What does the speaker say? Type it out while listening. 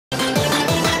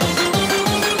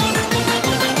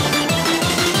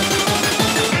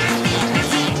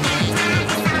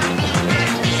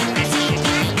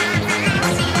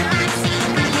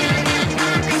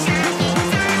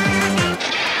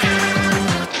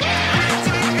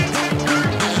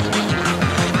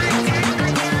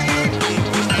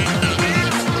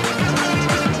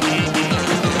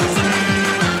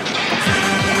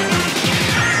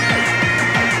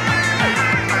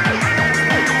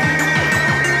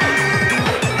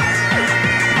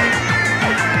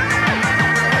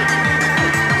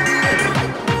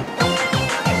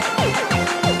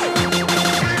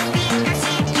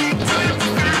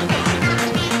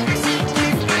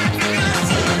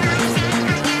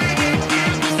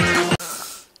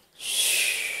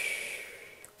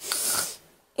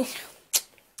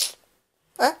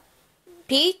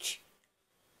Peach?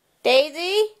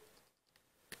 Daisy?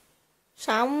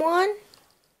 Someone?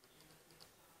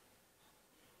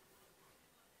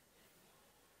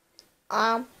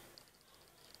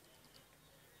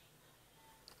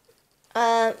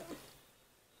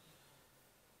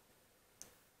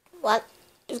 What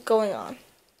is going on?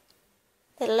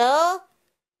 Hello?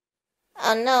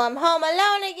 Oh no, I'm home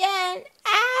alone again.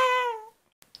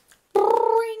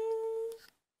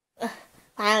 Ring.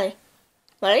 Finally.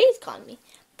 What are you calling me?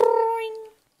 Ring.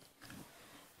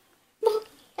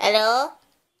 Hello?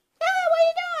 Hey, what are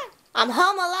you doing? I'm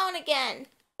home alone again.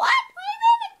 What? What do you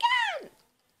mean again?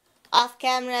 Off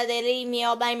camera, they leave me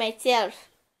all by myself.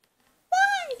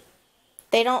 Why?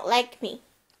 They don't like me.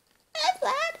 That's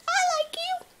bad. I like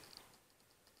you.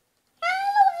 Hi,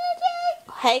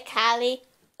 Luigi. Hey, Callie.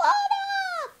 What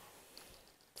up?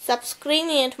 Stop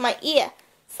screaming into my ear.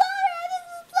 Sorry, this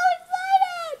is so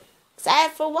excited.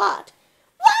 Excited for what?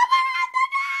 What about the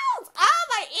news? Oh,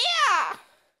 my ear.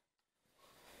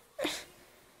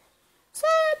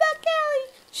 Sorry about Callie.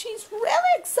 She's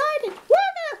really excited.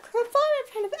 We're gonna perform in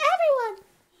front of everyone.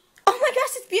 Oh my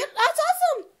gosh, it's beautiful. That's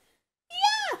awesome.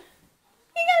 Yeah.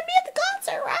 You're gonna be at the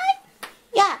concert, right?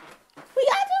 Yeah. We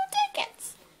got 2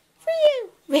 tickets for you.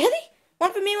 Really?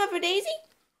 One for me, one for Daisy?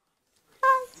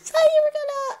 I thought you were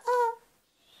gonna,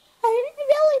 I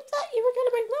really thought you were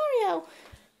gonna bring Mario.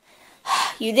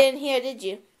 You didn't hear, did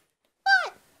you?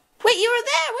 What? Wait, you were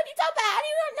there. What are you talking about? How do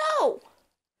you not know?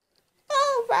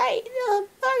 Oh, right.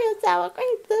 Mario's our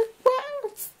great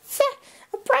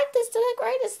apprentice to the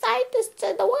greatest scientist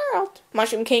in the world.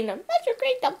 Mushroom Kingdom. That's your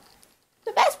kingdom.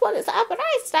 The best one is Albert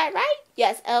Einstein, right?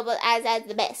 Yes, Albert Einstein's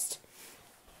the best.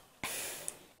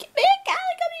 Can me and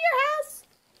Callie come to your house?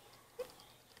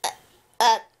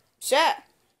 Sure.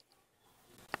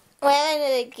 Well, I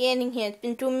ended up getting here. It's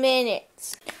been 2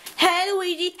 minutes. Hey,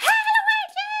 Luigi. Hey,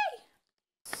 Luigi!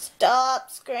 Stop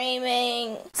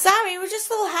screaming. Sorry, we're just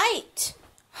a little hyped.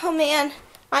 Oh, man.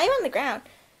 I am on the ground.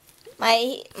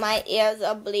 My ears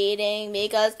are bleeding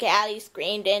because Callie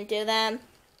screamed into them.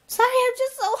 Sorry, I'm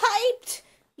just so hyped.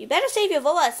 You better save your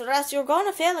voice or else you're going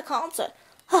to fail the concert.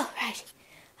 Oh, right.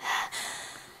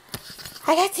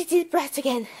 I got to take deep breaths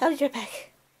again. I'll be right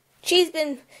back. She's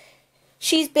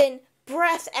been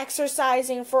breath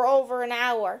exercising for over an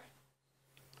hour.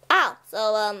 Oh,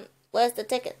 so, where's the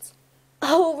tickets?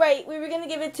 Oh, right. We were going to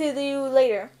give it to you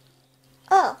later.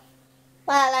 Oh.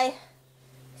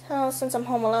 Well, since I'm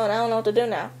home alone, I don't know what to do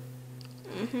now.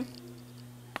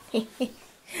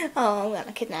 Oh, I'm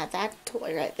gonna kidnap that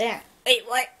toy right there. Wait,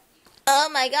 what? Oh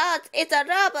my god, it's a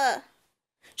robber!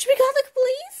 Should we call the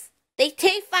police? They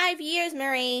take 5 years,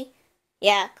 Marie.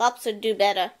 Yeah, cops would do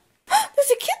better.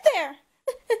 There's a kid there!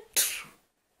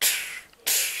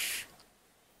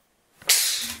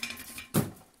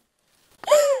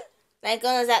 Thank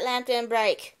goodness that lamp didn't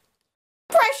break.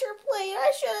 Pressure plate,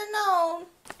 I should have known.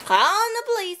 Calling the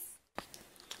police.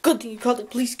 Good thing you called the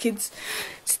police, kids.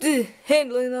 Still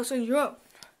handling us on your own.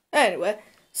 Anyway,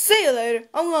 see you later.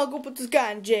 I'm gonna go put this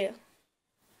guy in jail.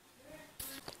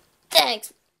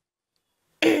 Thanks.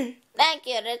 Thank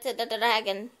you, the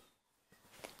dragon.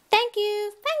 Thank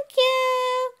you.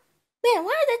 Man,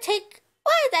 why did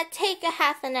that take a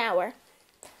half an hour?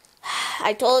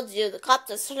 I told you the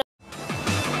cops are slow.